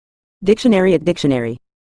Dictionary at dictionary.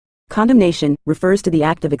 Condemnation refers to the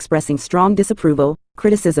act of expressing strong disapproval,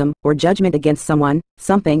 criticism, or judgment against someone,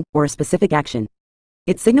 something, or a specific action.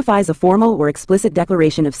 It signifies a formal or explicit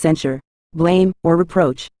declaration of censure, blame, or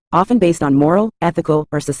reproach, often based on moral, ethical,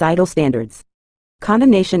 or societal standards.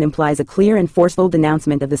 Condemnation implies a clear and forceful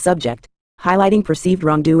denouncement of the subject, highlighting perceived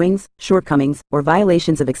wrongdoings, shortcomings, or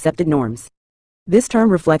violations of accepted norms. This term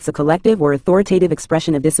reflects a collective or authoritative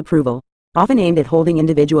expression of disapproval, often aimed at holding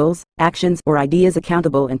individuals, actions, or ideas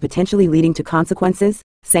accountable and potentially leading to consequences,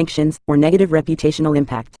 sanctions, or negative reputational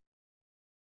impact.